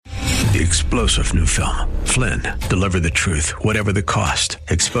The explosive new film, Flynn, deliver the truth, whatever the cost,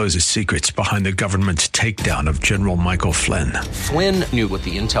 exposes secrets behind the government's takedown of General Michael Flynn. Flynn knew what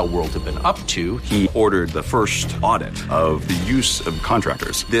the intel world had been up to. He ordered the first audit of the use of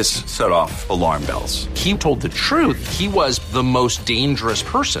contractors. This set off alarm bells. He told the truth. He was the most dangerous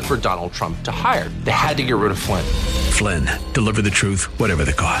person for Donald Trump to hire. They had to get rid of Flynn. Flynn, deliver the truth, whatever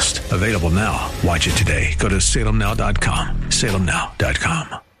the cost. Available now. Watch it today. Go to salemnow.com.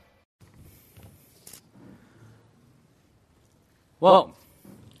 salemnow.com. Well,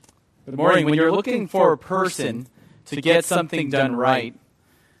 good morning. When you're looking for a person to get something done right,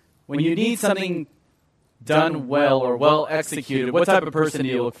 when you need something done well or well executed, what type of person do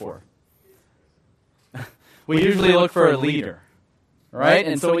you look for? We usually look for a leader, right?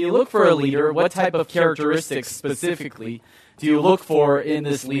 And so when you look for a leader, what type of characteristics specifically do you look for in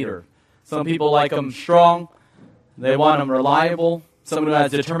this leader? Some people like them strong. They want them reliable. Someone who has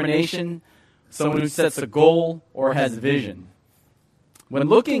determination. Someone who sets a goal or has vision. When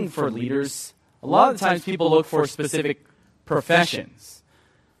looking for leaders, a lot of times people look for specific professions,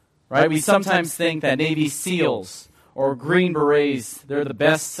 right? We sometimes think that Navy SEALs or Green Berets, they're the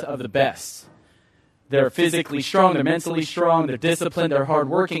best of the best. They're physically strong, they're mentally strong, they're disciplined, they're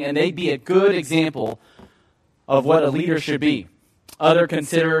hardworking, and they'd be a good example of what a leader should be. Others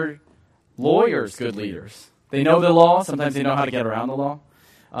consider lawyers good leaders. They know the law, sometimes they know how to get around the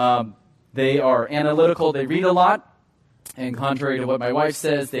law. They are analytical, they read a lot. And contrary to what my wife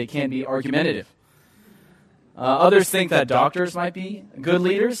says, they can be argumentative. Others think that doctors might be good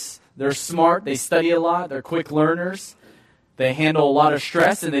leaders. They're smart, they study a lot, they're quick learners. They handle a lot of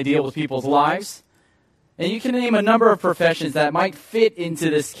stress and they deal with people's lives. And you can name a number of professions that might fit into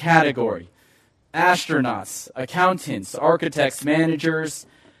this category. Astronauts, accountants, architects, managers,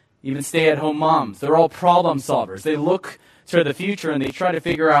 even stay-at-home moms. They're all problem solvers. They look to the future and they try to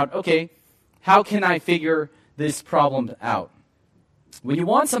figure out, okay, how can I figure this problem out? When you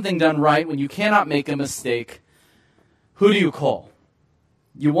want something done right, when you cannot make a mistake, who do you call?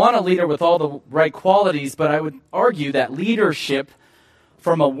 You want a leader with all the right qualities, but I would argue that leadership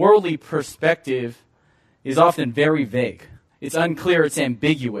from a worldly perspective is often very vague. It's unclear, it's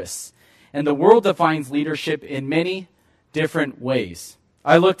ambiguous. And the world defines leadership in many different ways.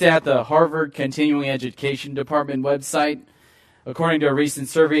 I looked at the Harvard Continuing Education Department website. According to a recent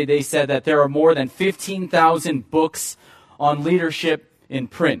survey, they said that there are more than 15,000 books on leadership in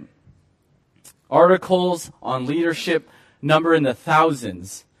print. Articles on leadership number in the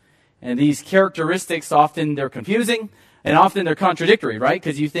thousands. And these characteristics, often they're confusing, and often they're contradictory, right?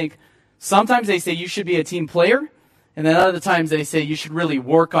 Because you think, sometimes they say you should be a team player, and then other times they say you should really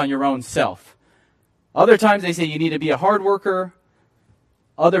work on your own self. Other times they say you need to be a hard worker.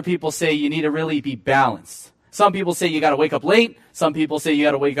 Other people say you need to really be balanced. Some people say you got to wake up late. Some people say you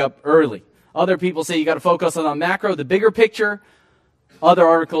got to wake up early. Other people say you got to focus on the macro, the bigger picture. Other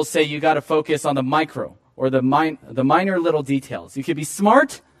articles say you got to focus on the micro or the minor little details. You can be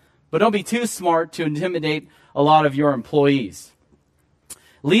smart, but don't be too smart to intimidate a lot of your employees.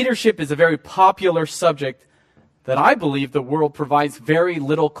 Leadership is a very popular subject that I believe the world provides very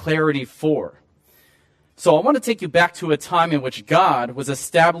little clarity for. So I want to take you back to a time in which God was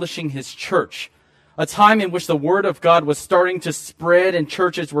establishing his church. A time in which the Word of God was starting to spread and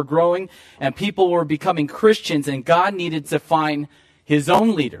churches were growing and people were becoming Christians, and God needed to find his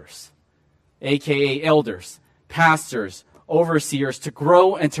own leaders, aka elders, pastors, overseers, to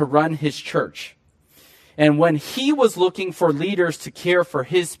grow and to run his church. And when he was looking for leaders to care for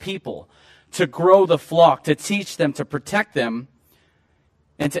his people, to grow the flock, to teach them, to protect them,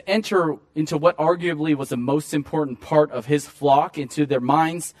 and to enter into what arguably was the most important part of his flock, into their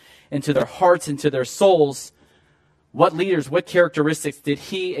minds, into their hearts, into their souls, what leaders, what characteristics did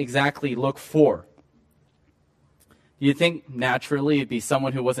he exactly look for? You think naturally it'd be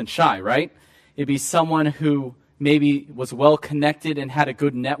someone who wasn't shy, right? It'd be someone who maybe was well connected and had a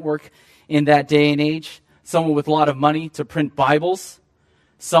good network in that day and age. Someone with a lot of money to print Bibles.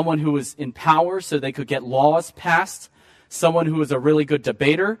 Someone who was in power so they could get laws passed. Someone who was a really good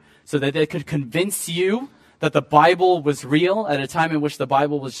debater so that they could convince you that the Bible was real at a time in which the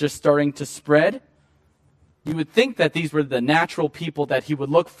Bible was just starting to spread. You would think that these were the natural people that he would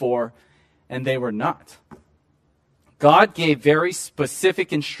look for, and they were not. God gave very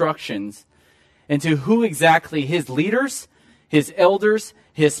specific instructions into who exactly his leaders, his elders,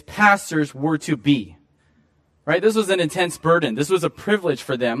 his pastors were to be. Right? This was an intense burden. This was a privilege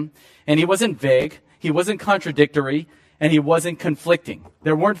for them. And he wasn't vague. He wasn't contradictory. And he wasn't conflicting.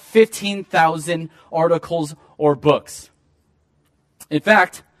 There weren't 15,000 articles or books. In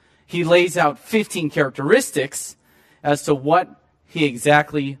fact, he lays out 15 characteristics as to what he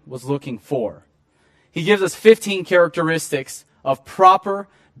exactly was looking for. He gives us 15 characteristics of proper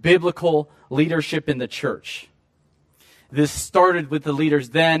biblical leadership in the church. This started with the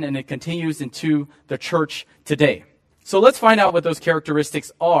leaders then, and it continues into the church today. So let's find out what those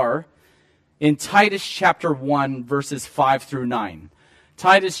characteristics are in Titus chapter 1, verses 5 through 9.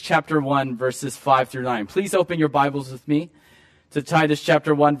 Titus chapter 1, verses 5 through 9. Please open your Bibles with me to Titus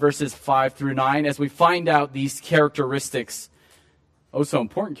chapter 1, verses 5 through 9, as we find out these characteristics, oh so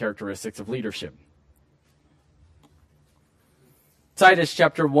important characteristics of leadership. Titus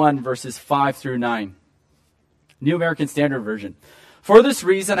chapter 1, verses 5 through 9. New American Standard Version. For this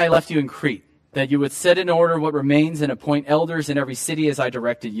reason I left you in Crete, that you would set in order what remains and appoint elders in every city as I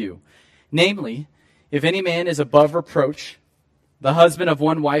directed you. Namely, if any man is above reproach, the husband of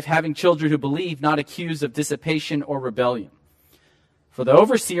one wife, having children who believe, not accused of dissipation or rebellion. For the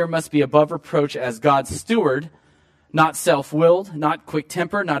overseer must be above reproach as God's steward, not self-willed, not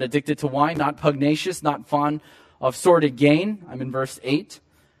quick-tempered, not addicted to wine, not pugnacious, not fond of sordid gain. I'm in verse 8.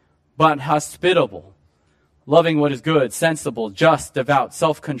 But hospitable, loving what is good, sensible, just, devout,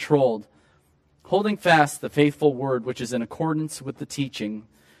 self-controlled, holding fast the faithful word which is in accordance with the teaching,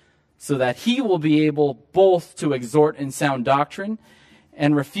 so that he will be able both to exhort in sound doctrine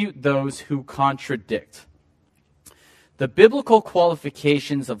and refute those who contradict. The biblical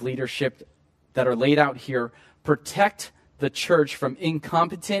qualifications of leadership that are laid out here protect the church from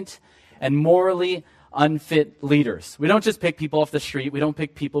incompetent and morally unfit leaders. We don't just pick people off the street. We don't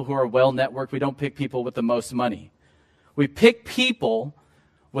pick people who are well-networked. We don't pick people with the most money. We pick people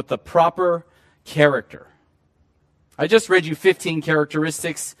with the proper character. I just read you 15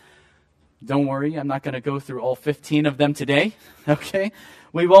 characteristics. Don't worry, I'm not going to go through all 15 of them today, okay?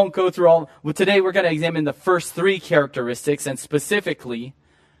 We won't go through all. Well, today we're going to examine the first 3 characteristics, and specifically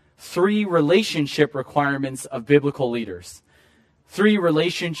 3 relationship requirements of biblical leaders. 3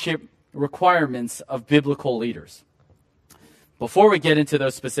 relationship requirements of biblical leaders. Before we get into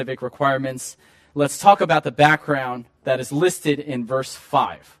those specific requirements, let's talk about the background that is listed in verse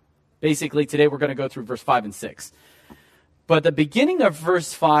 5. Basically, today we're going to go through verse 5 and 6. But the beginning of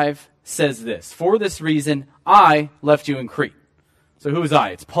verse 5 says this: for this reason, I left you in Crete. So who is I?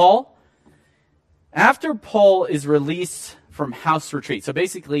 It's Paul. After Paul is released from house retreat, so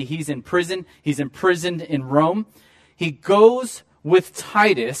basically he's in prison, he's imprisoned in Rome, he goes with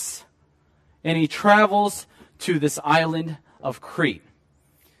Titus and he travels to this island of Crete.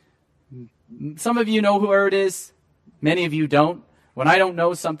 Some of you know where it is, many of you don't. When I don't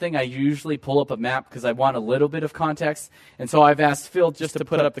know something, I usually pull up a map because I want a little bit of context. And so I've asked Phil just to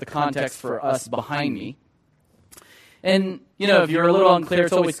put up the context for us behind me. And, you know, if you're a little unclear,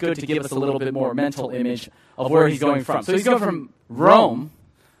 it's always good to give us a little bit more mental image of where he's going from. So he's going from Rome.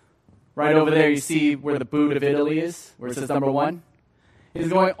 Right over there you see where the boot of Italy is, where it says number 1. He's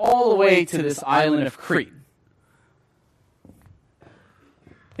going all the way to this island of Crete.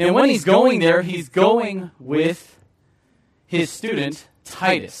 And when he's going there, he's going with his student,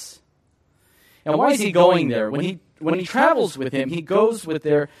 Titus. And why is he going there? When he travels with him, he goes with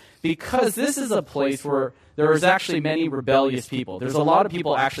there because this is a place where there is actually many rebellious people. There's a lot of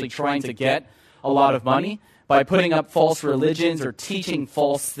people actually trying to get a lot of money by putting up false religions or teaching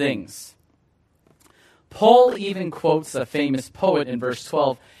false things. Paul even quotes a famous poet in verse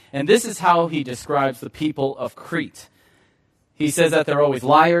 12, and this is how he describes the people of Crete. He says that they're always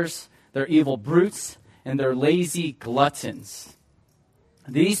liars, they're evil brutes, and they're lazy gluttons.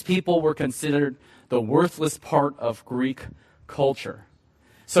 These people were considered the worthless part of Greek culture.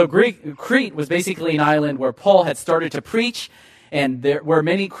 So Crete was basically an island where Paul had started to preach, and where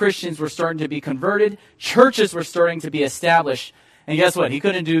many Christians were starting to be converted. Churches were starting to be established. And guess what? He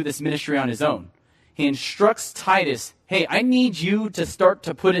couldn't do this ministry on his own. He instructs Titus, hey, I need you to start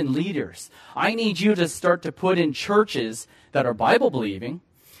to put in leaders. I need you to start to put in churches that are Bible-believing.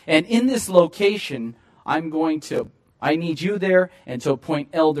 And in this location, I need you there and to appoint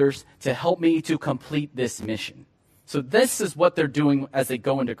elders to help me to complete this mission. So this is what they're doing as they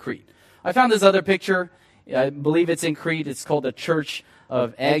go into Crete. I found this other picture. I believe it's in Crete. It's called the Church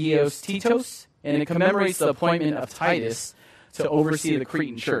of Agios Titos, and it commemorates the appointment of Titus to oversee the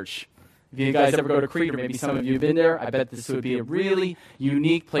Cretan church. If you guys ever go to Crete, or maybe some of you have been there, I bet this would be a really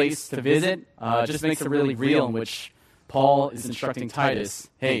unique place to visit. Just makes it really real, in which Paul is instructing Titus,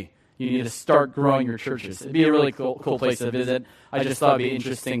 hey, you need to start growing your churches. It'd be a really cool place to visit. I just thought it'd be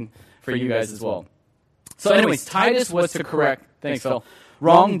interesting for you guys as well. So anyways, Titus was to correct, thanks Phil,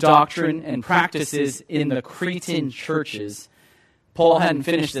 wrong doctrine and practices in the Cretan churches. Paul hadn't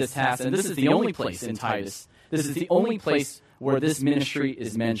finished this task, and this is the only place in Titus. This is the only place where this ministry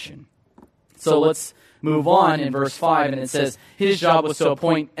is mentioned. So let's move on in verse 5, and it says, his job was to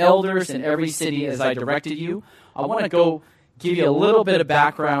appoint elders in every city as I directed you. I want to go give you a little bit of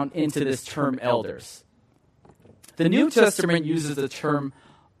background into this term elders. The New Testament uses the term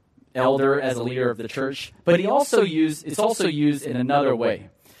elder as a leader of the church, but it's also used in another way.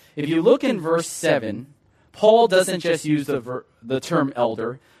 If you look in verse 7, Paul doesn't just use the term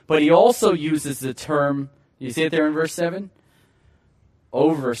elder, but he also uses the term, you see it there in verse 7?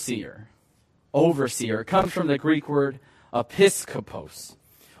 Overseer. Overseer. It comes from the Greek word episkopos.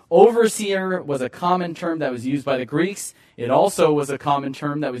 Overseer was a common term that was used by the Greeks. It also was a common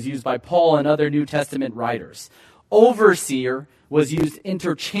term that was used by Paul and other New Testament writers. Overseer was used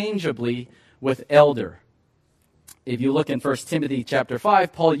interchangeably with elder. If you look in 1 Timothy chapter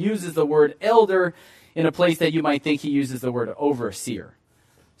 5, Paul uses the word elder in a place that you might think he uses the word overseer.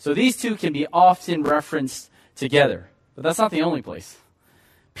 So these two can be often referenced together, but that's not the only place.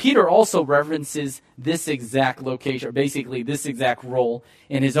 Peter also references this exact location, or basically this exact role,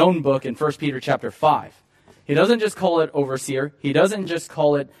 in his own book in 1 Peter chapter 5. He doesn't just call it overseer. He doesn't just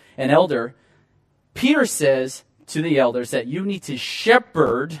call it an elder. Peter says to the elders that you need to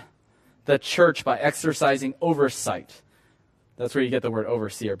shepherd the church by exercising oversight. That's where you get the word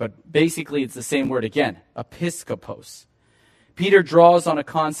overseer. But basically it's the same word again, episkopos. Peter draws on a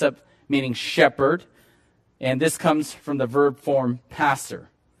concept meaning shepherd, and this comes from the verb form pastor.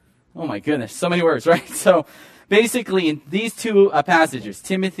 Oh my goodness, so many words, right? So basically in these two passages,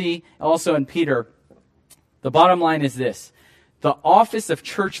 Timothy, also in Peter, the bottom line is this. The office of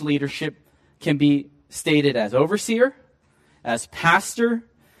church leadership can be stated as overseer, as pastor,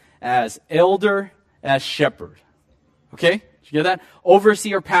 as elder, as shepherd. Okay? Did you get that?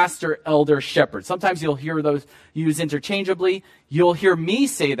 Overseer, pastor, elder, shepherd. Sometimes you'll hear those used interchangeably. You'll hear me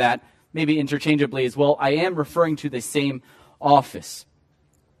say that maybe interchangeably as well. I am referring to the same office.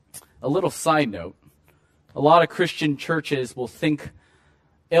 A little side note. A lot of Christian churches will think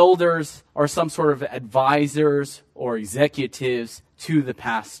elders are some sort of advisors or executives to the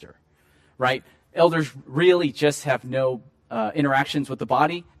pastor, right? Elders really just have no interactions with the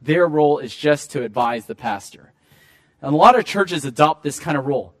body. Their role is just to advise the pastor. And a lot of churches adopt this kind of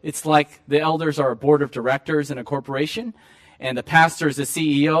role. It's like the elders are a board of directors in a corporation, and the pastor is the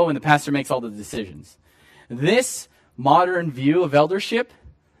CEO, and the pastor makes all the decisions. This modern view of eldership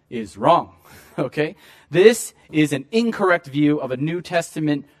is wrong, okay? This is an incorrect view of a New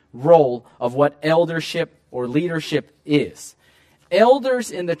Testament role of what eldership or leadership is.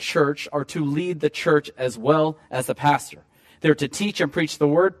 Elders in the church are to lead the church as well as the pastor. They're to teach and preach the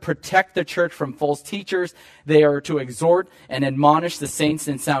word, protect the church from false teachers. They are to exhort and admonish the saints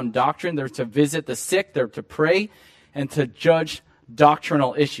in sound doctrine. They're to visit the sick. They're to pray and to judge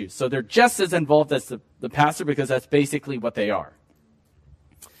doctrinal issues. So they're just as involved as the pastor because that's basically what they are.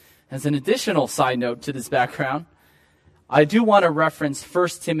 As an additional side note to this background, I do want to reference 1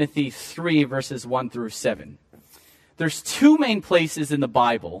 Timothy 3, verses 1 through 7. There's two main places in the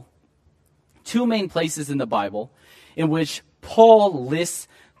Bible in which Paul lists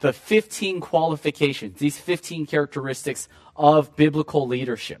the 15 qualifications, these 15 characteristics of biblical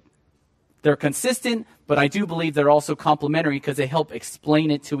leadership. They're consistent, but I do believe they're also complementary because they help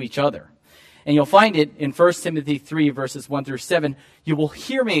explain it to each other. And you'll find it in 1 Timothy 3, verses 1 through 7. You will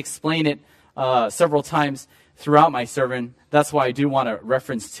hear me explain it several times throughout my sermon. That's why I do want to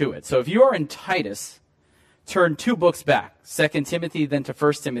reference to it. So if you are in Titus, turn 2 books back, 2 Timothy, then to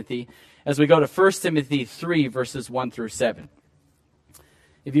 1 Timothy, as we go to 1 Timothy 3, verses 1 through 7.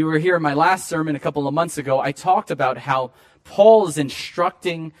 If you were here in my last sermon a couple of months ago, I talked about how Paul is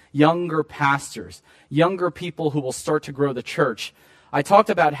instructing younger pastors, younger people who will start to grow the church. I talked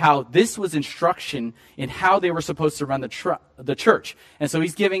about how this was instruction in how they were supposed to run the church. And so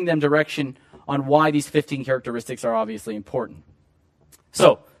he's giving them direction on why these 15 characteristics are obviously important.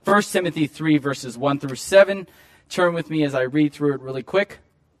 So, 1 Timothy 3, verses 1 through 7. Turn with me as I read through it really quick.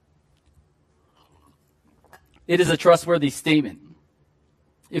 It is a trustworthy statement.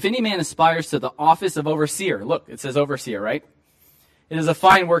 If any man aspires to the office of overseer, look, it says overseer, right? It is a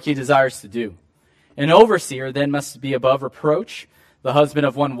fine work he desires to do. An overseer then must be above reproach, the husband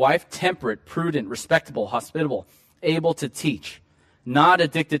of one wife, temperate, prudent, respectable, hospitable, able to teach, not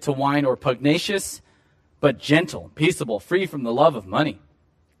addicted to wine or pugnacious, but gentle, peaceable, free from the love of money.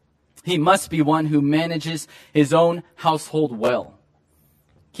 He must be one who manages his own household well,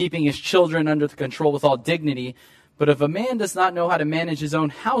 keeping his children under the control with all dignity. But if a man does not know how to manage his own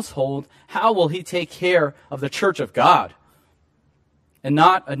household, how will he take care of the church of God? And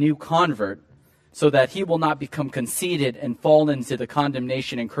not a new convert, so that he will not become conceited and fall into the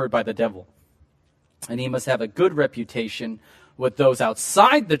condemnation incurred by the devil. And he must have a good reputation with those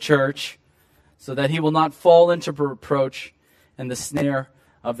outside the church, so that he will not fall into reproach and the snare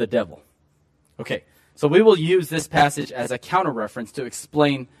of the devil. Okay, so we will use this passage as a counter-reference to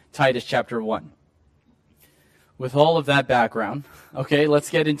explain Titus chapter 1. With all of that background, okay,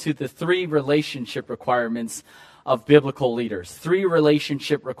 let's get into the 3 relationship requirements of biblical leaders. 3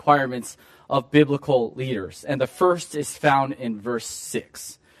 relationship requirements of biblical leaders. And the first is found in verse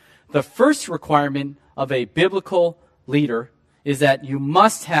 6. The first requirement of a biblical leader is that you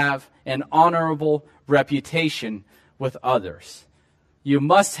must have an honorable reputation with others. You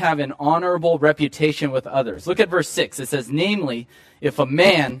must have an honorable reputation with others. Look at verse 6. It says, namely, if a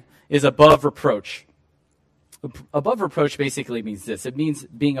man is above reproach. Above reproach basically means this. It means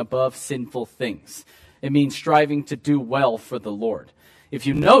being above sinful things. It means striving to do well for the Lord. If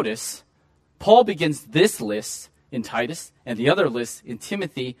you notice, Paul begins this list in Titus and the other list in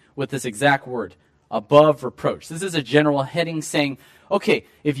Timothy with this exact word, above reproach. This is a general heading saying, okay,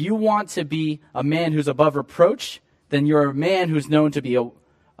 if you want to be a man who's above reproach, then you're a man who's known to be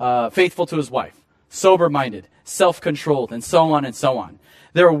faithful to his wife, sober-minded, self-controlled, and so on and so on.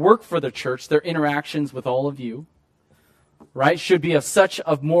 Their work for the church, their interactions with all of you, right, should be of such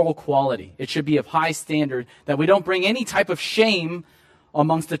of moral quality. It should be of high standard that we don't bring any type of shame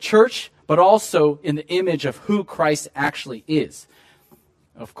amongst the church, but also in the image of who Christ actually is.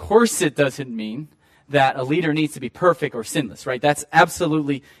 Of course, it doesn't mean that a leader needs to be perfect or sinless, right? That's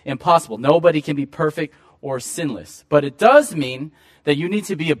absolutely impossible. Nobody can be perfect or sinless. But it does mean that you need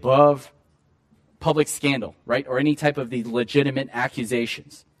to be above public scandal, right? Or any type of the legitimate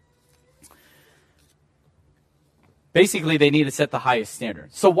accusations. Basically, they need to set the highest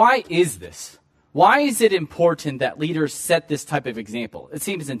standard. So why is this? Why is it important that leaders set this type of example? It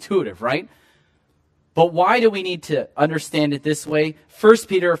seems intuitive, right? But why do we need to understand it this way? 1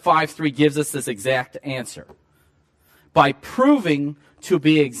 Peter 5:3 gives us this exact answer. By proving to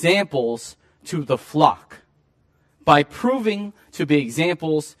be examples to the flock. By proving to be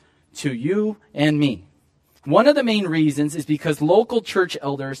examples to you and me. One of the main reasons is because local church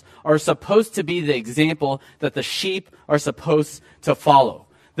elders are supposed to be the example that the sheep are supposed to follow.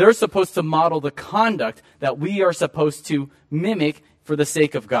 They're supposed to model the conduct that we are supposed to mimic for the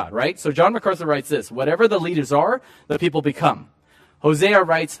sake of God, right? So John MacArthur writes this, whatever the leaders are, the people become. Hosea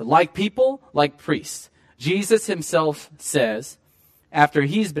writes, like people, like priests. Jesus himself says, after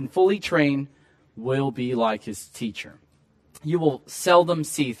he's been fully trained, will be like his teacher. You will seldom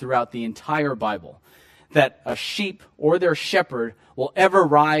see throughout the entire Bible that a sheep or their shepherd will ever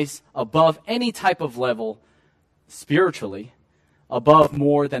rise above any type of level spiritually, above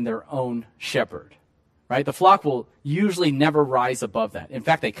more than their own shepherd, right? The flock will usually never rise above that. In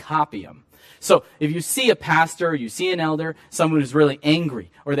fact, they copy them. So if you see a pastor, you see an elder, someone who's really angry,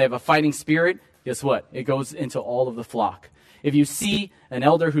 or they have a fighting spirit, guess what? It goes into all of the flock. If you see an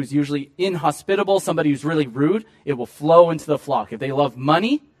elder who's usually inhospitable, somebody who's really rude, it will flow into the flock. If they love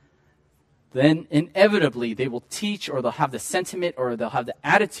money, then inevitably they will teach, or they'll have the sentiment, or they'll have the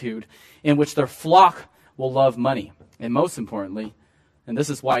attitude in which their flock will love money. And most importantly, and this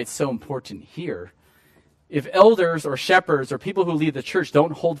is why it's so important here, if elders or shepherds or people who lead the church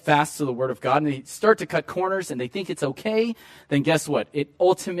don't hold fast to the word of God and they start to cut corners and they think it's okay, then guess what? It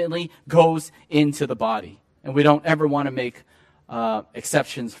ultimately goes into the body. And we don't ever want to make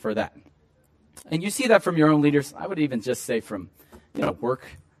exceptions for that. And you see that from your own leaders. I would even just say from, work,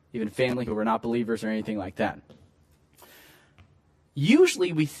 even family who are not believers or anything like that.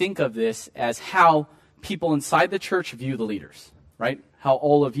 Usually we think of this as how people inside the church view the leaders, right? How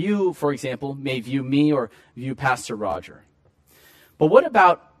all of you, for example, may view me or view Pastor Roger. But what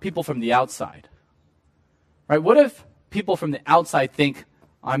about people from the outside? Right? What if people from the outside think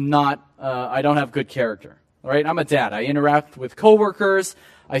I don't have good character? All right, I'm a dad. I interact with coworkers.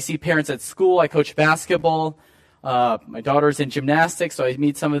 I see parents at school. I coach basketball. My daughter's in gymnastics, so I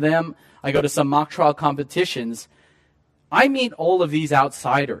meet some of them. I go to some mock trial competitions. I meet all of these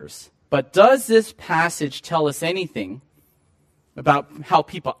outsiders. But does this passage tell us anything about how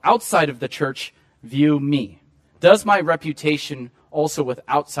people outside of the church view me? Does my reputation also with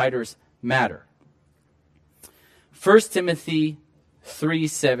outsiders matter? 1 Timothy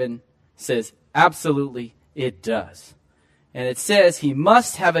 3:7 says, absolutely it does. And it says he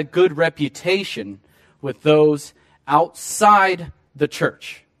must have a good reputation with those outside the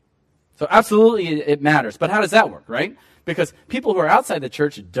church. So absolutely it matters. But how does that work, right? Because people who are outside the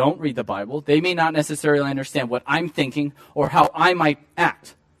church don't read the Bible. They may not necessarily understand what I'm thinking or how I might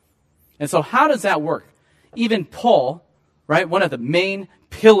act. And so how does that work? Even Paul, right, one of the main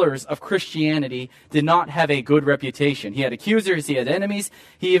pillars of Christianity, did not have a good reputation. He had accusers, he had enemies.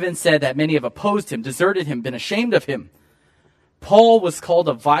 He even said that many have opposed him, deserted him, been ashamed of him. Paul was called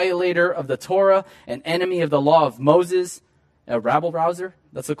a violator of the Torah, an enemy of the law of Moses, a rabble-rouser.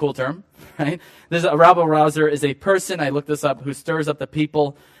 That's a cool term, right? A rabble-rouser is a person, I looked this up, who stirs up the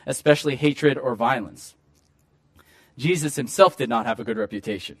people, especially hatred or violence. Jesus himself did not have a good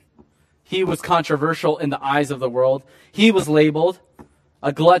reputation. He was controversial in the eyes of the world. He was labeled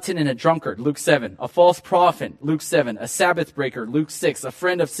a glutton and a drunkard, Luke 7, a false prophet, Luke 7, a Sabbath breaker, Luke 6, a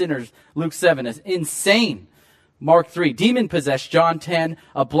friend of sinners, Luke 7, as insane, Mark 3, demon-possessed, John 10,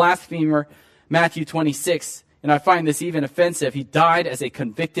 a blasphemer, Matthew 26, and I find this even offensive. He died as a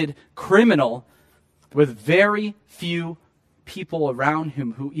convicted criminal with very few people around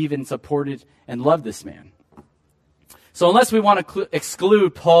him who even supported and loved this man. So unless we want to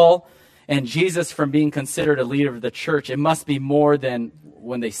exclude Paul and Jesus from being considered a leader of the church, it must be more than,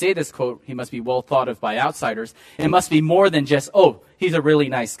 when they say this quote, he must be well thought of by outsiders. It must be more than just, oh, he's a really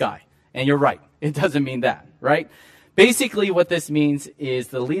nice guy. And you're right. It doesn't mean that, right? Basically, what this means is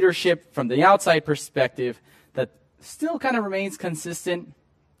the leadership from the outside perspective that still kind of remains consistent,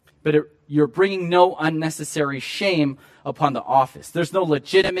 but you're bringing no unnecessary shame upon the office. There's no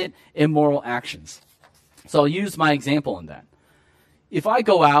legitimate immoral actions. So I'll use my example in that. If I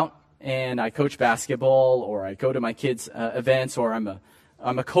go out and I coach basketball, or I go to my kids' events, or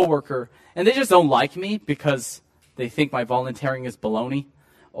I'm a coworker, and they just don't like me because they think my volunteering is baloney,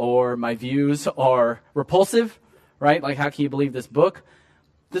 or my views are repulsive, right? Like, how can you believe this book?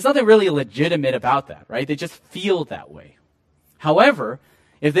 There's nothing really legitimate about that, right? They just feel that way. However,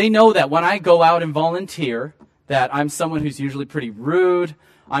 if they know that when I go out and volunteer, that I'm someone who's usually pretty rude,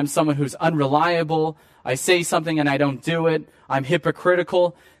 I'm someone who's unreliable, I say something and I don't do it, I'm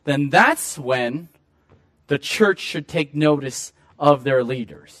hypocritical, then that's when the church should take notice of their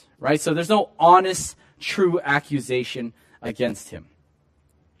leaders, right? So there's no honest, true accusation against him.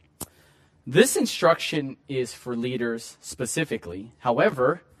 This instruction is for leaders specifically.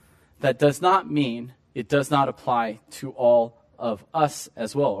 However, that does not mean it does not apply to all of us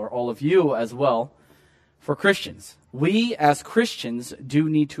as well, or all of you as well, for Christians. We as Christians do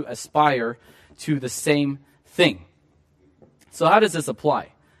need to aspire to the same thing. So how does this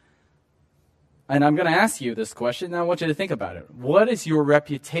apply? And I'm going to ask you this question, and I want you to think about it. What is your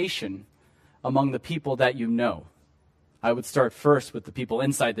reputation among the people that you know? I would start first with the people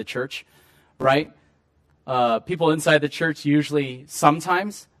inside the church, right? People inside the church usually,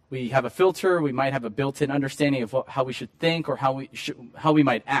 sometimes, we have a filter, we might have a built-in understanding of how we should think or how we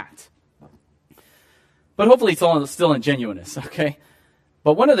might act. But hopefully it's all still in genuineness, okay?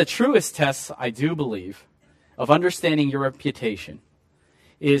 But one of the truest tests, I do believe, of understanding your reputation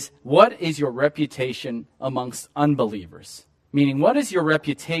is, what is your reputation amongst unbelievers? Meaning, what is your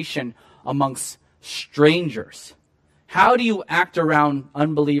reputation amongst strangers? How do you act around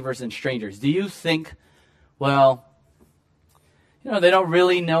unbelievers and strangers? Do you think, well, they don't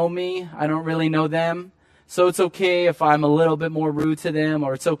really know me, I don't really know them, so it's okay if I'm a little bit more rude to them,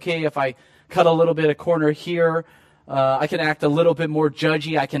 or it's okay if I cut a little bit of corner here, I can act a little bit more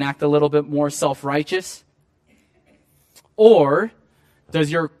judgy, I can act a little bit more self-righteous? Or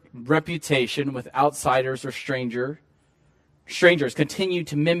does your reputation with outsiders or strangers continue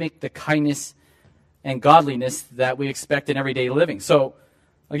to mimic the kindness and godliness that we expect in everyday living? So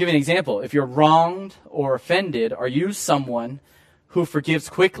I'll give you an example. If you're wronged or offended, are you someone who forgives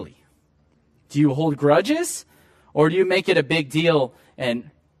quickly? Do you hold grudges, or do you make it a big deal and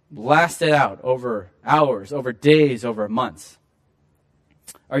blast it out over hours, over days, over months?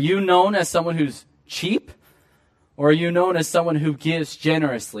 Are you known as someone who's cheap, or are you known as someone who gives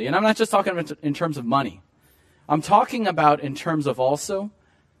generously? And I'm not just talking about in terms of money. I'm talking about in terms of also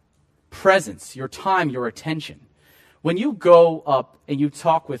presence, your time, your attention. When you go up and you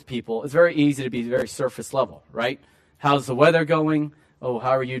talk with people, it's very easy to be very surface level, right? How's the weather going? Oh,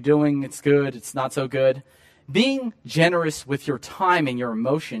 how are you doing? It's good. It's not so good. Being generous with your time and your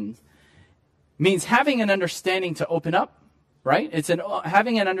emotions means having an understanding to open up, right?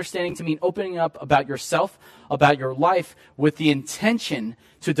 Having an understanding to mean opening up about yourself, about your life, with the intention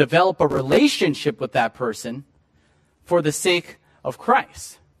to develop a relationship with that person for the sake of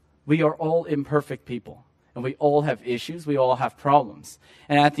Christ. We are all imperfect people, and we all have issues. We all have problems.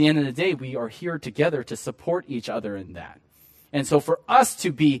 And at the end of the day, we are here together to support each other in that. And so for us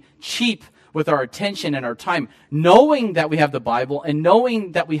to be cheap with our attention and our time, knowing that we have the Bible and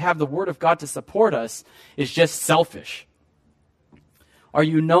knowing that we have the Word of God to support us, is just selfish. Are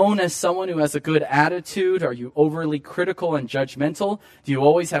you known as someone who has a good attitude? Are you overly critical and judgmental? Do you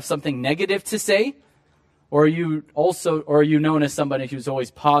always have something negative to say? Or are you known as somebody who's always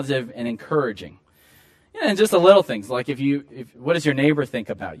positive and encouraging? Yeah, and just the little things, like what does your neighbor think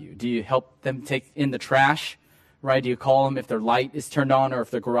about you? Do you help them take in the trash, right? Do you call them if their light is turned on or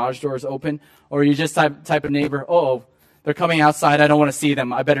if their garage door is open? Or are you just type of neighbor, oh, they're coming outside, I don't want to see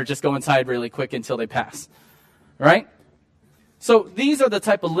them, I better just go inside really quick until they pass, right? So these are the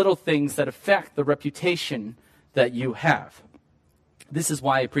type of little things that affect the reputation that you have. This is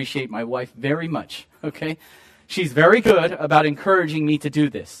why I appreciate my wife very much, okay? She's very good about encouraging me to do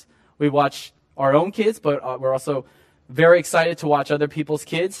this. We watch our own kids, but we're also very excited to watch other people's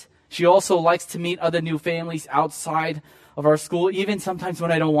kids. She also likes to meet other new families outside of our school, even sometimes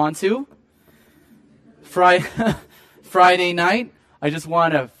when I don't want to. Friday night, I just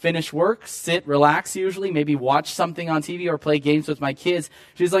want to finish work, sit, relax usually, maybe watch something on TV or play games with my kids.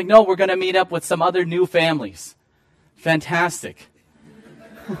 She's like, no, we're going to meet up with some other new families. Fantastic.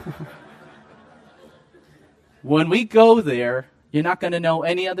 When we go there, you're not going to know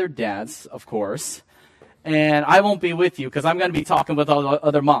any other dads, of course. And I won't be with you because I'm going to be talking with all the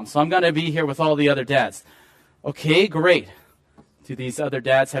other moms. So I'm going to be here with all the other dads. Okay, great. Do these other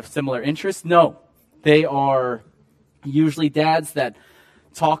dads have similar interests? No. They are usually dads that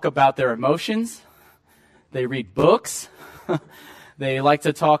talk about their emotions. They read books. They like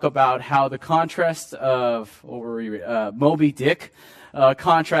to talk about how the contrast of Moby Dick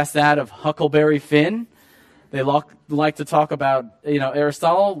contrasts that of Huckleberry Finn. They like to talk about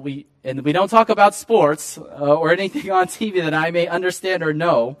Aristotle. We don't talk about sports or anything on TV that I may understand or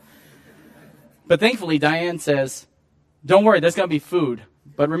know. But thankfully, Diane says, "Don't worry, there's going to be food.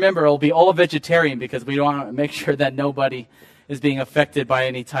 But remember, it'll be all vegetarian because we want to make sure that nobody is being affected by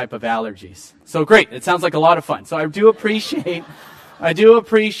any type of allergies." So great. It sounds like a lot of fun. So I do appreciate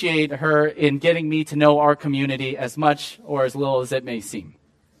her in getting me to know our community as much or as little as it may seem.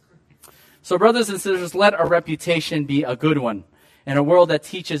 So brothers and sisters, let our reputation be a good one. In a world that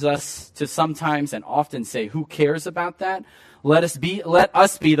teaches us to sometimes and often say, who cares about that? Let us be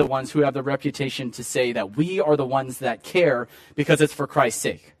the ones who have the reputation to say that we are the ones that care because it's for Christ's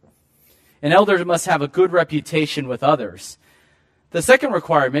sake. An elder must have a good reputation with others. The second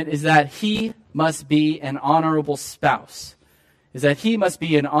requirement is that he must be an honorable spouse. In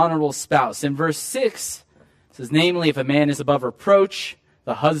verse 6, it says, namely, if a man is above reproach,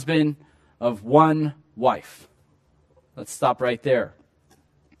 the husband of one wife. Let's stop right there.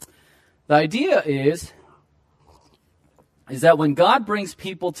 The idea is that when God brings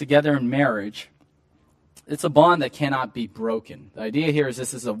people together in marriage, it's a bond that cannot be broken. The idea here is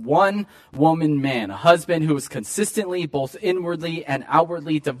this is a one-woman man, a husband who is consistently, both inwardly and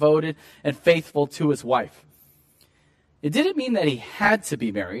outwardly devoted and faithful to his wife. It didn't mean that he had to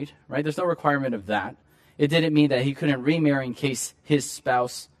be married, right? There's no requirement of that. It didn't mean that he couldn't remarry in case his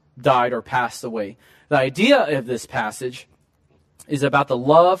spouse died or passed away. The idea of this passage is about the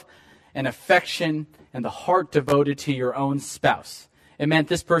love and affection and the heart devoted to your own spouse. It meant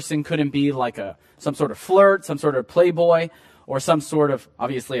this person couldn't be like some sort of flirt, some sort of playboy, or some sort of,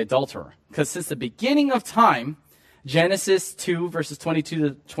 obviously, adulterer. Because since the beginning of time, Genesis 2, verses 22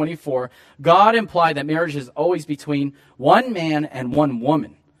 to 24, God implied that marriage is always between one man and one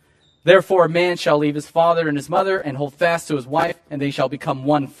woman. Therefore, a man shall leave his father and his mother and hold fast to his wife, and they shall become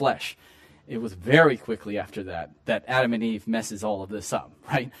one flesh. It was very quickly after that Adam and Eve messes all of this up,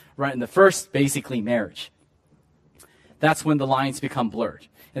 right? Right in the first, basically, marriage. That's when the lines become blurred.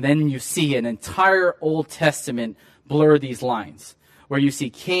 And then you see an entire Old Testament blur these lines, where you see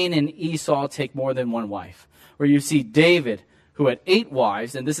Cain and Esau take more than one wife, where you see David, who had 8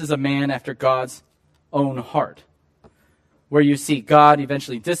 wives, and this is a man after God's own heart, where you see God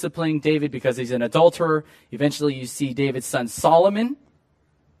eventually disciplining David because he's an adulterer. Eventually you see David's son Solomon.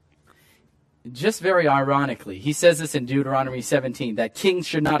 Just very ironically, he says this in Deuteronomy 17, that kings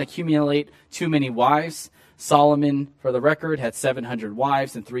should not accumulate too many wives. Solomon, for the record, had 700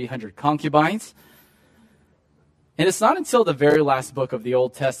 wives and 300 concubines. And it's not until the very last book of the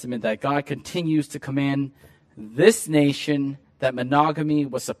Old Testament that God continues to command this nation that monogamy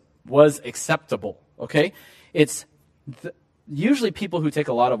was acceptable. Okay? It's usually people who take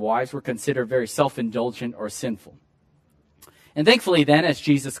a lot of wives were considered very self-indulgent or sinful. And thankfully then, as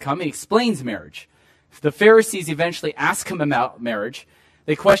Jesus comes, he explains marriage. The Pharisees eventually ask him about marriage.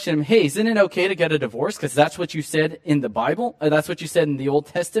 They question him, hey, isn't it okay to get a divorce? Because that's what you said in the Bible. That's what you said in the Old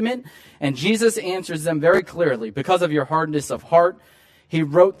Testament. And Jesus answers them very clearly. Because of your hardness of heart, he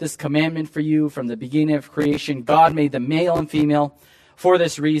wrote this commandment for you from the beginning of creation. God made them male and female. For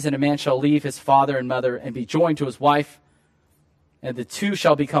this reason, a man shall leave his father and mother and be joined to his wife, and the two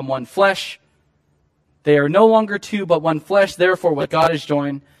shall become one flesh. They are no longer two, but one flesh. Therefore, what God has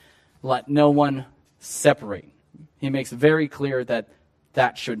joined, let no one separate. He makes very clear that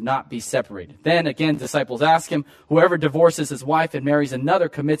should not be separated. Then again, disciples ask him, whoever divorces his wife and marries another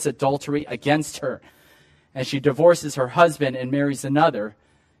commits adultery against her. and she divorces her husband and marries another,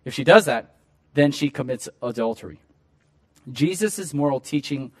 if she does that, then she commits adultery. Jesus' moral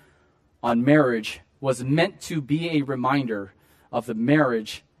teaching on marriage was meant to be a reminder of the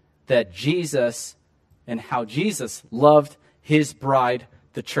marriage that Jesus and how Jesus loved his bride,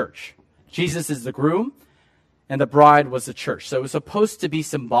 the church. Jesus is the groom, and the bride was the church. So it was supposed to be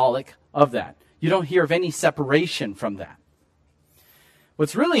symbolic of that. You don't hear of any separation from that.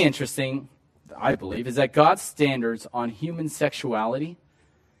 What's really interesting, I believe, is that God's standards on human sexuality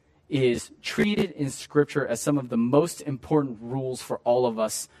is treated in Scripture as some of the most important rules for all of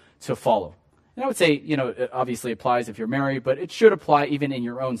us to follow. And I would say, it obviously applies if you're married, but it should apply even in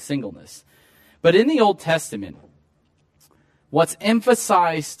your own singleness. But in the Old Testament, what's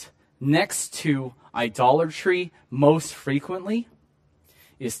emphasized next to idolatry most frequently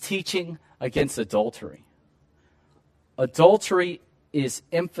is teaching against adultery. Adultery is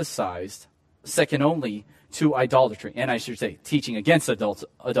emphasized second only to idolatry, and I should say teaching against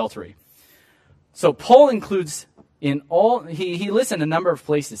adultery. So Paul includes in all, he lists in a number of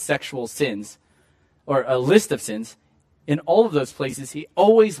places sexual sins, or a list of sins. In all of those places, he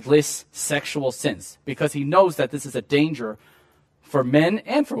always lists sexual sins because he knows that this is a danger for men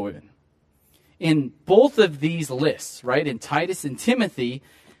and for women. In both of these lists, right, in Titus and Timothy,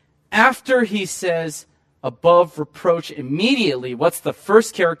 after he says above reproach immediately, what's the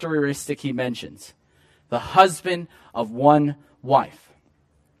first characteristic he mentions? The husband of one wife.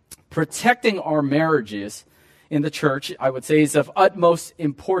 Protecting our marriages in the church, I would say, is of utmost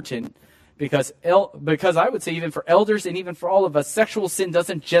importance because I would say even for elders and even for all of us, sexual sin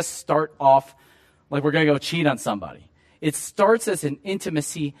doesn't just start off like we're going to go cheat on somebody. It starts as an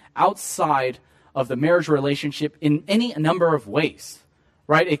intimacy outside of the marriage relationship in any number of ways,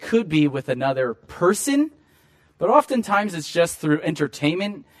 right? It could be with another person, but oftentimes it's just through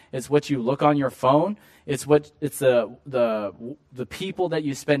entertainment. It's what you look on your phone. It's the people that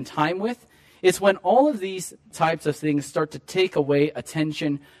you spend time with. It's when all of these types of things start to take away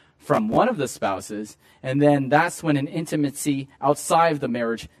attention from one of the spouses, and then that's when an intimacy outside of the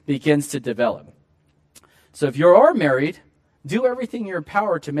marriage begins to develop. So if you are married, do everything in your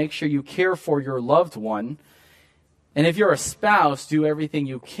power to make sure you care for your loved one. And if you're a spouse, do everything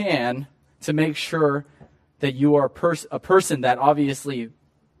you can to make sure that you are a person that obviously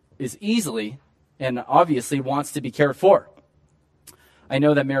is easily and obviously wants to be cared for. I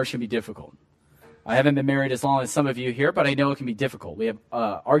know that marriage can be difficult. I haven't been married as long as some of you here, but I know it can be difficult. We have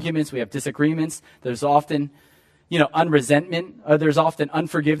arguments, we have disagreements. There's often, unresentment. There's often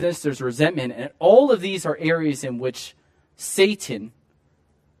unforgiveness. There's resentment. And all of these are areas in which Satan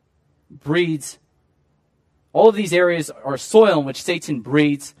breeds. All of these areas are soil in which Satan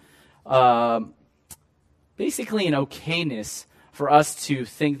breeds basically an okayness for us to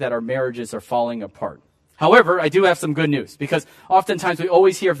think that our marriages are falling apart. However, I do have some good news because oftentimes we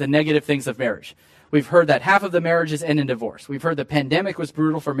always hear of the negative things of marriage. We've heard that half of the marriages end in divorce. We've heard the pandemic was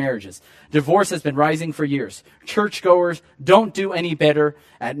brutal for marriages. Divorce has been rising for years. Churchgoers don't do any better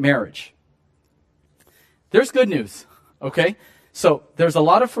at marriage. There's good news, okay? So there's a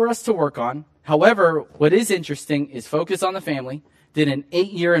lot for us to work on. However, what is interesting is Focus on the Family did an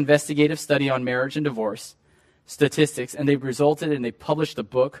 8-year investigative study on marriage and divorce statistics, and they published a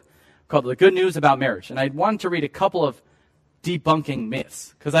book called The Good News About Marriage. And I wanted to read a couple of debunking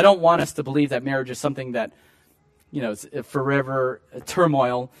myths, because I don't want us to believe that marriage is something that, is forever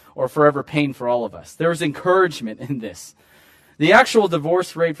turmoil or forever pain for all of us. There's encouragement in this. The actual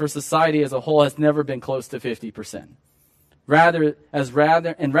divorce rate for society as a whole has never been close to 50%. Rather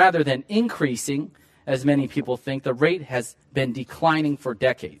than increasing, as many people think, the rate has been declining for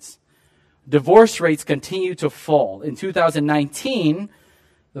decades. Divorce rates continue to fall. In 2019,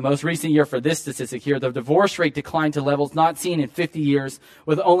 the most recent year for this statistic here, the divorce rate declined to levels not seen in 50 years,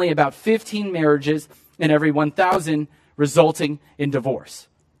 with only about 15 marriages in every 1,000 resulting in divorce.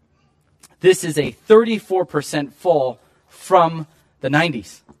 This is a 34% fall from the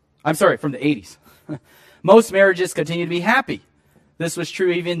 80s. Most marriages continue to be happy. This was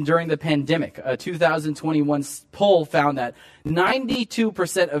true even during the pandemic. A 2021 poll found that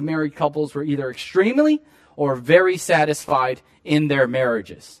 92% of married couples were either extremely or very satisfied in their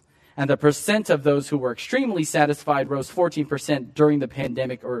marriages. And the percent of those who were extremely satisfied rose 14% during the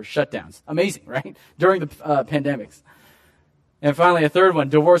pandemic or shutdowns. Amazing, right? During the pandemics. And finally, a third one,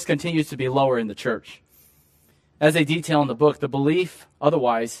 divorce continues to be lower in the church. As they detail in the book, the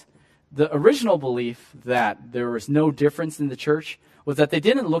original belief that there was no difference in the church was that they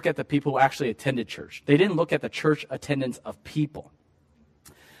didn't look at the people who actually attended church. They didn't look at the church attendance of people.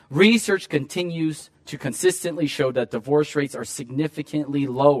 Research continues to consistently show that divorce rates are significantly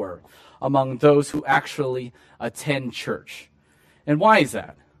lower among those who actually attend church. And why is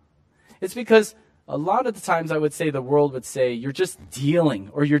that? It's because a lot of the times I would say the world would say you're just dealing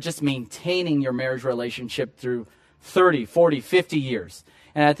or you're just maintaining your marriage relationship through 30, 40, 50 years.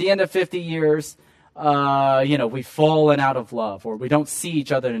 And at the end of 50 years, we've fallen out of love or we don't see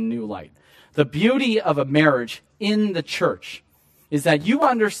each other in a new light. The beauty of a marriage in the church is that you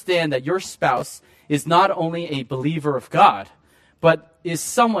understand that your spouse is not only a believer of God, but is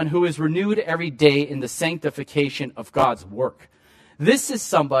someone who is renewed every day in the sanctification of God's work. This is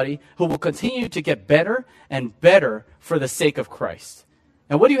somebody who will continue to get better and better for the sake of Christ.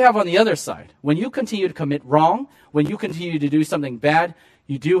 And what do you have on the other side? When you continue to commit wrong, when you continue to do something bad,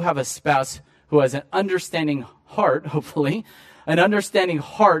 you do have a spouse who has an understanding heart, hopefully, an understanding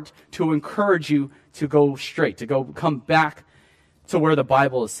heart to encourage you to go straight, to come back to where the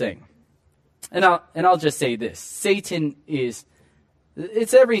Bible is saying. And I'll just say this.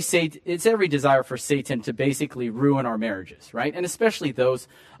 It's every desire for Satan to basically ruin our marriages, right? And especially those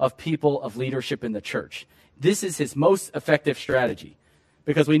of people of leadership in the church. This is his most effective strategy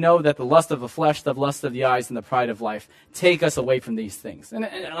because we know that the lust of the flesh, the lust of the eyes, and the pride of life take us away from these things. And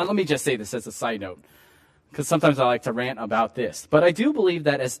let me just say this as a side note because sometimes I like to rant about this. But I do believe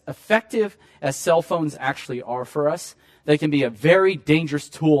that as effective as cell phones actually are for us, they can be a very dangerous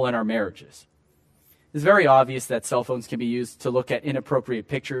tool in our marriages. It's very obvious that cell phones can be used to look at inappropriate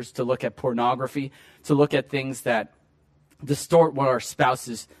pictures, to look at pornography, to look at things that distort what our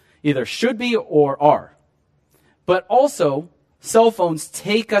spouses either should be or are. But also, cell phones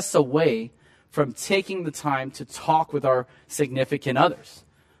take us away from taking the time to talk with our significant others.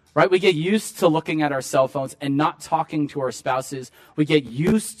 Right? We get used to looking at our cell phones and not talking to our spouses. We get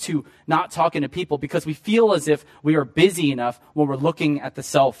used to not talking to people because we feel as if we are busy enough when we're looking at the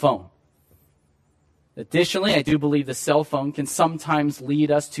cell phone. Additionally, I do believe the cell phone can sometimes lead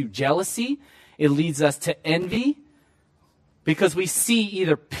us to jealousy. It leads us to envy because we see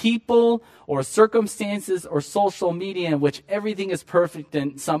either people or circumstances or social media in which everything is perfect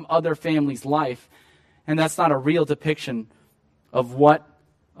in some other family's life, and that's not a real depiction of what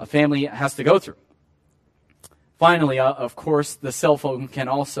a family has to go through. Finally, of course, the cell phone can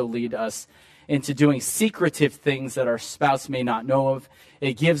also lead us into doing secretive things that our spouse may not know of.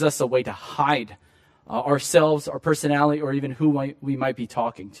 It gives us a way to hide ourselves, our personality, or even who we might be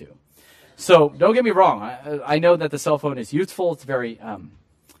talking to. So don't get me wrong. I know that the cell phone is useful. It's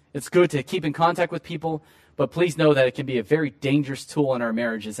it's good to keep in contact with people, but please know that it can be a very dangerous tool in our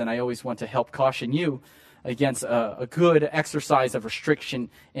marriages, and I always want to help caution you against a good exercise of restriction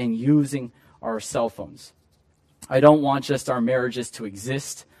in using our cell phones. I don't want just our marriages to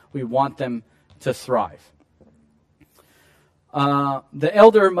exist. We want them to thrive. The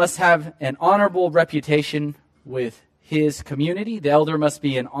elder must have an honorable reputation with his community. The elder must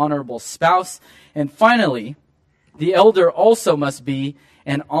be an honorable spouse. And finally, the elder also must be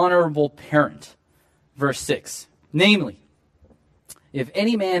an honorable parent. Verse 6. Namely, if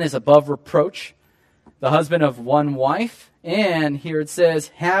any man is above reproach, the husband of one wife, and here it says,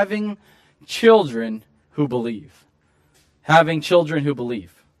 having children who believe. Having children who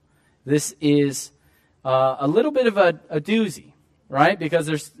believe. This is a little bit of a doozy, right? Because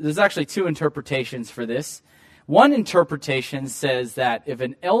there's actually two interpretations for this. One interpretation says that if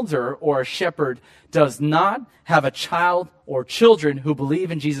an elder or a shepherd does not have a child or children who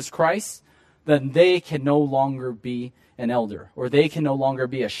believe in Jesus Christ, then they can no longer be an elder, or they can no longer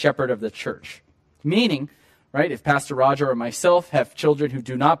be a shepherd of the church. Meaning, right, if Pastor Roger or myself have children who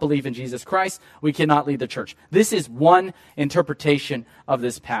do not believe in Jesus Christ, we cannot lead the church. This is one interpretation of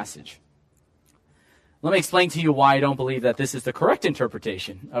this passage. Let me explain to you why I don't believe that this is the correct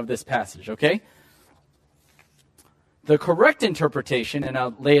interpretation of this passage, okay? The correct interpretation, and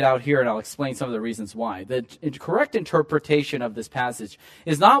I'll lay it out here and I'll explain some of the reasons why. The correct interpretation of this passage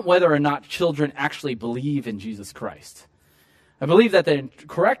is not whether or not children actually believe in Jesus Christ. I believe that the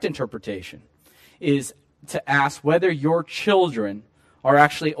correct interpretation is to ask whether your children are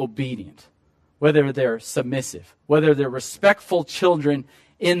actually obedient, whether they're submissive, whether they're respectful children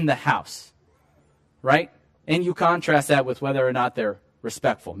in the house. Right? And you contrast that with whether or not they're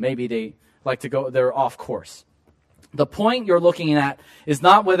respectful. Maybe they're off course. The point you're looking at is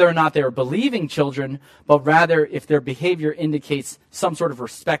not whether or not they're believing children, but rather if their behavior indicates some sort of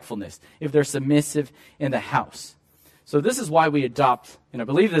respectfulness, if they're submissive in the house. So this is why we adopt, and I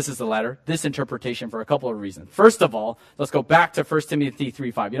believe this is the latter, this interpretation for a couple of reasons. First of all, let's go back to 1 Timothy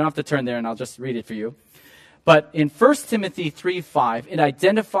 3:5. You don't have to turn there, and I'll just read it for you. But in 1 Timothy 3:5, it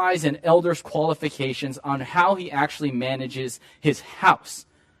identifies an elder's qualifications on how he actually manages his house.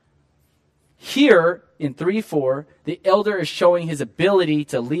 Here, in 3:4, the elder is showing his ability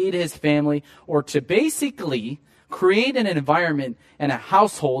to lead his family or to basically create an environment and a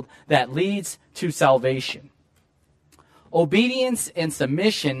household that leads to salvation. Obedience and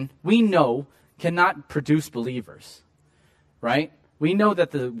submission, we know, cannot produce believers, right? We know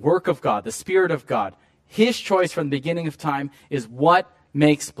that the work of God, the Spirit of God, His choice from the beginning of time is what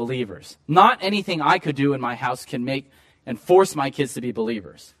makes believers. Not anything I could do in my house can make and force my kids to be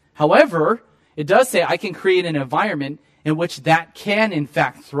believers. However, it does say I can create an environment in which that can in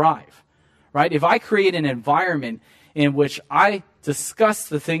fact thrive, right? If I create an environment in which I discuss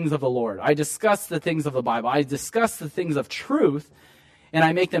the things of the Lord, I discuss the things of the Bible, I discuss the things of truth, and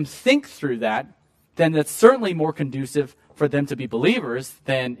I make them think through that, then that's certainly more conducive for them to be believers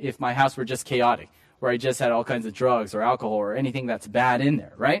than if my house were just chaotic, where I just had all kinds of drugs or alcohol or anything that's bad in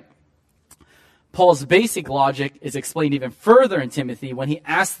there, right? Paul's basic logic is explained even further in Timothy when he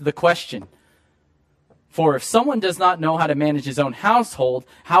asks the question, for if someone does not know how to manage his own household,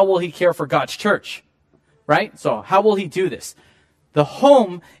 how will he care for God's church? Right? So how will he do this? The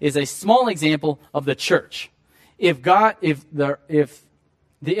home is a small example of the church. If the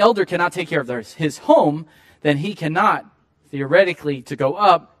elder cannot take care of his home, then he cannot, theoretically, to go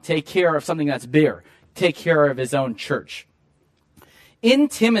up, take care of something that's bigger, take care of his own church. In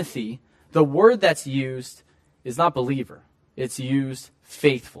Timothy, the word that's used is not believer. It's used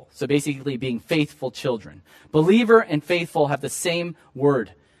faithful. So basically being faithful children. Believer and faithful have the same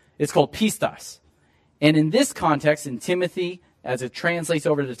word. It's called pistos. And in this context, in Timothy, as it translates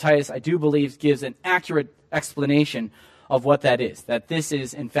over to Titus, I do believe gives an accurate explanation of what that is. That this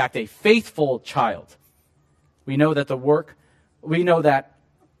is, in fact, a faithful child. We know that we know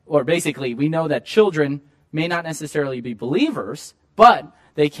that children may not necessarily be believers, but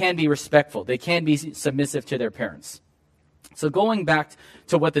they can be respectful. They can be submissive to their parents. So going back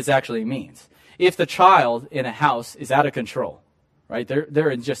to what this actually means. If the child in a house is out of control, right?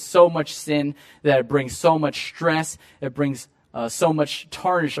 They're in just so much sin that it brings so much stress, it brings so much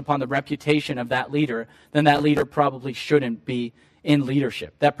tarnish upon the reputation of that leader, then that leader probably shouldn't be in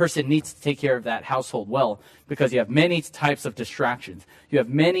leadership. That person needs to take care of that household well, because you have many types of distractions. You have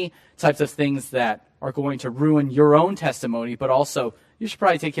many types of things that are going to ruin your own testimony, but also you should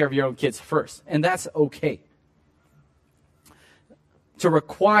probably take care of your own kids first. And that's okay. To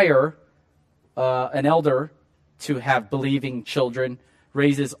require an elder to have believing children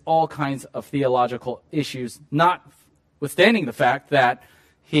raises all kinds of theological issues, notwithstanding the fact that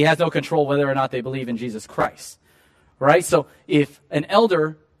he has no control whether or not they believe in Jesus Christ. Right? So if an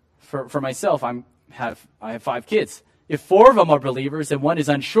elder, for myself, I have 5 kids. If 4 of them are believers and one is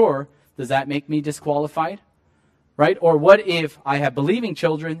unsure, does that make me disqualified? Right? Or what if I have believing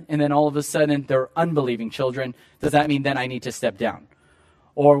children and then all of a sudden they're unbelieving children? Does that mean then I need to step down?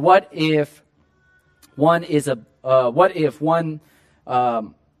 Or what if one is they're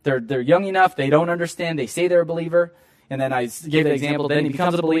young enough, they don't understand, they say they're a believer, and then I gave the example, then he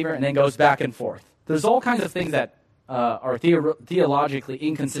becomes a believer and then goes back and forth. There's all kinds of things that are theologically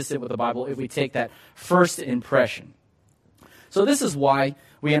inconsistent with the Bible if we take that first impression. So this is why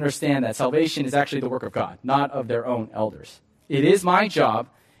we understand that salvation is actually the work of God, not of their own elders. It is my job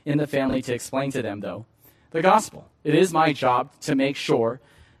in the family to explain to them, though, the gospel. It is my job to make sure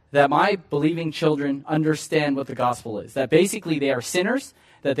that my believing children understand what the gospel is. That basically they are sinners,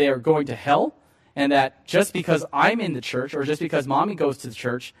 that they are going to hell, and that just because I'm in the church or just because mommy goes to the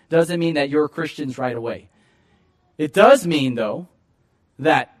church doesn't mean that you're Christians right away. It does mean, though,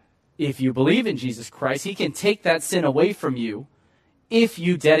 that if you believe in Jesus Christ, he can take that sin away from you if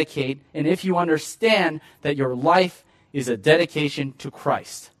you dedicate and if you understand that your life is a dedication to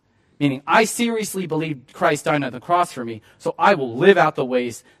Christ. Meaning, I seriously believe Christ died on the cross for me, so I will live out the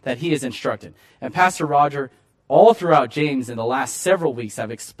ways that he has instructed. And Pastor Roger, all throughout James in the last several weeks, have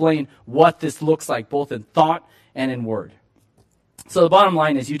explained what this looks like, both in thought and in word. So the bottom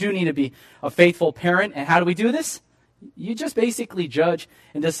line is you do need to be a faithful parent. And how do we do this? You just basically judge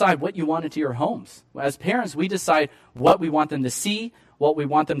and decide what you want into your homes. As parents, we decide what we want them to see, what we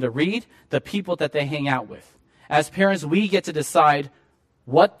want them to read, the people that they hang out with. As parents, we get to decide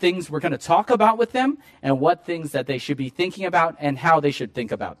what things we're going to talk about with them and what things that they should be thinking about and how they should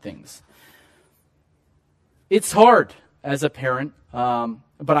think about things. It's hard as a parent,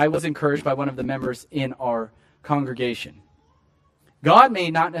 but I was encouraged by one of the members in our congregation. God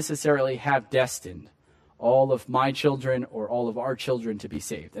may not necessarily have destined all of my children or all of our children to be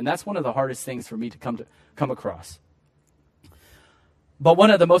saved. And that's one of the hardest things for me to come across. But one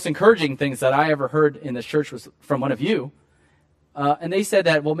of the most encouraging things that I ever heard in the church was from one of you. And they said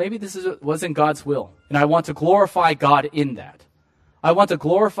that, well, maybe this wasn't God's will. And I want to glorify God in that. I want to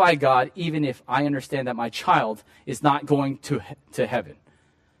glorify God even if I understand that my child is not going to heaven.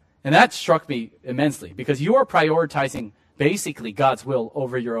 And that struck me immensely because you are prioritizing basically God's will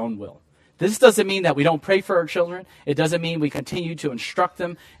over your own will. This doesn't mean that we don't pray for our children. It doesn't mean we continue to instruct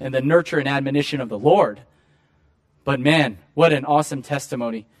them in the nurture and admonition of the Lord. But man, what an awesome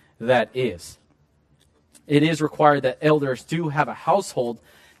testimony that is. It is required that elders do have a household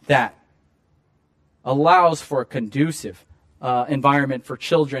that allows for a conducive environment for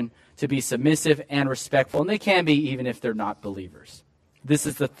children to be submissive and respectful. And they can be even if they're not believers. This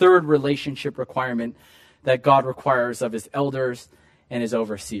is the third relationship requirement that God requires of his elders and his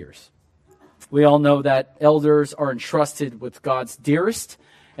overseers. We all know that elders are entrusted with God's dearest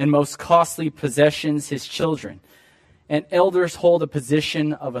and most costly possessions, his children. And elders hold a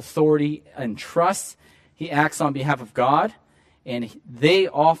position of authority and trust. He acts on behalf of God, and they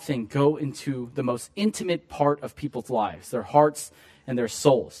often go into the most intimate part of people's lives, their hearts and their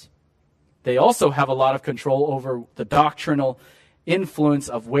souls. They also have a lot of control over the doctrinal influence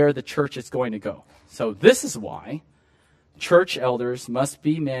of where the church is going to go. So this is why church elders must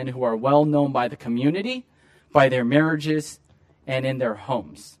be men who are well known by the community, by their marriages, and in their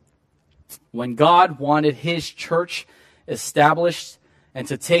homes. When God wanted his church established and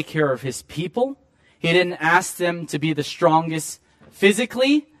to take care of his people, he didn't ask them to be the strongest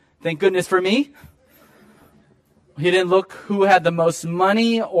physically. Thank goodness for me. He didn't look who had the most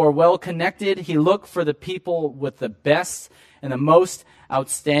money or well-connected. He looked for the people with the best and the most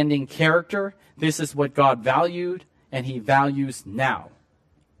outstanding character. This is what God valued, and he values now.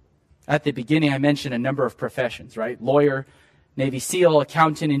 At the beginning, I mentioned a number of professions, right? Lawyer, Navy SEAL,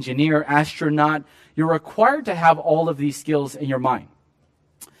 accountant, engineer, astronaut. You're required to have all of these skills in your mind.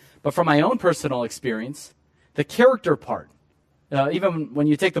 But from my own personal experience, the character part, even when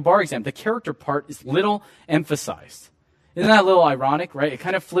you take the bar exam, the character part is little emphasized. Isn't that a little ironic, right? It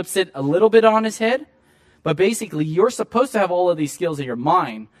kind of flips it a little bit on his head. But basically, you're supposed to have all of these skills in your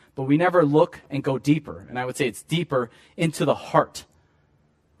mind, but we never look and go deeper. And I would say it's deeper into the heart.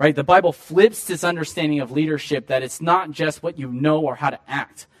 Right? The Bible flips this understanding of leadership that it's not just what you know or how to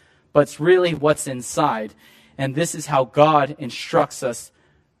act, but it's really what's inside. And this is how God instructs us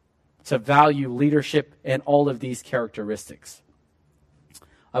to value leadership and all of these characteristics.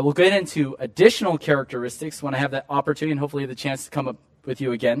 I will get into additional characteristics when I have that opportunity and hopefully the chance to come up with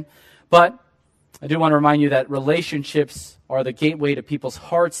you again. But I do want to remind you that relationships are the gateway to people's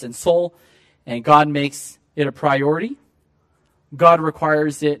hearts and soul, and God makes it a priority. God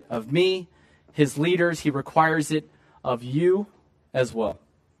requires it of me, his leaders. He requires it of you as well.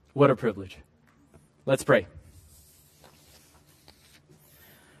 What a privilege. Let's pray.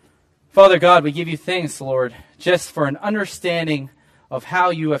 Father God, we give you thanks, Lord, just for an understanding of how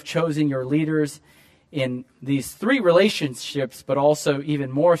you have chosen your leaders in these 3 relationships, but also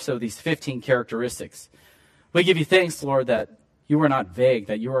even more so these 15 characteristics. We give you thanks, Lord, that you are not vague,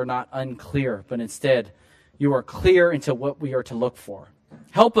 that you are not unclear, but instead you are clear into what we are to look for.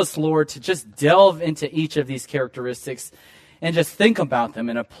 Help us, Lord, to just delve into each of these characteristics and just think about them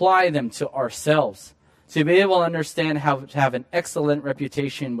and apply them to ourselves, to be able to understand how to have an excellent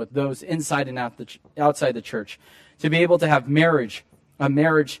reputation with those inside and outside the church, to be able to have a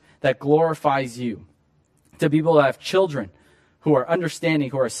marriage that glorifies you, to be able to have children who are understanding,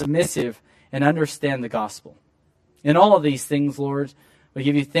 who are submissive, and understand the gospel. In all of these things, Lord, we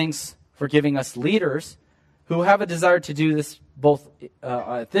give you thanks for giving us leaders who have a desire to do this both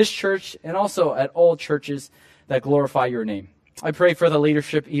at this church and also at all churches that glorify your name. I pray for the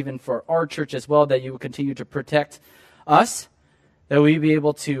leadership, even for our church as well, that you will continue to protect us, that we be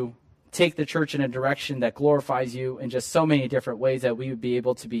able to take the church in a direction that glorifies you in just so many different ways, that we would be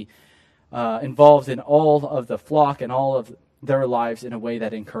able to be involved in all of the flock and all of their lives in a way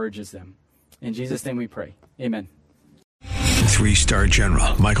that encourages them. In Jesus' name we pray. Amen. 3-star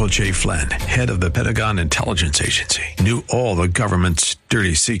General Michael J. Flynn, head of the Pentagon Intelligence Agency, knew all the government's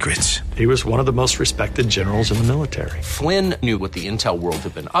dirty secrets. He was one of the most respected generals in the military. Flynn knew what the intel world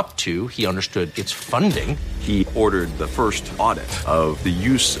had been up to. He understood its funding. He ordered the first audit of the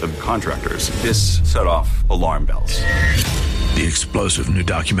use of contractors. This set off alarm bells. The explosive new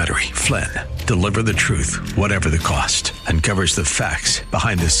documentary, Flynn, Deliver the Truth, Whatever the Cost, uncovers the facts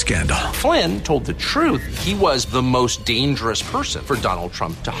behind this scandal. Flynn told the truth. He was the most dangerous person for Donald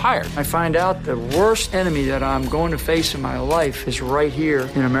Trump to hire. I find out the worst enemy that I'm going to face in my life is right here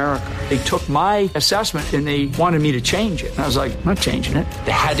in America. They took my assessment and they wanted me to change it. And I was like, I'm not changing it.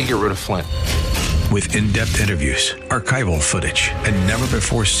 They had to get rid of Flynn. With in-depth interviews, archival footage, and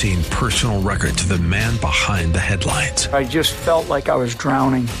never-before-seen personal records of the man behind the headlines. I just felt like I was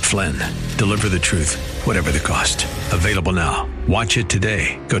drowning. Flynn, Deliver the Truth, Whatever the Cost. Available now. Watch it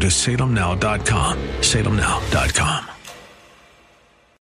today. Go to salemnow.com. salemnow.com.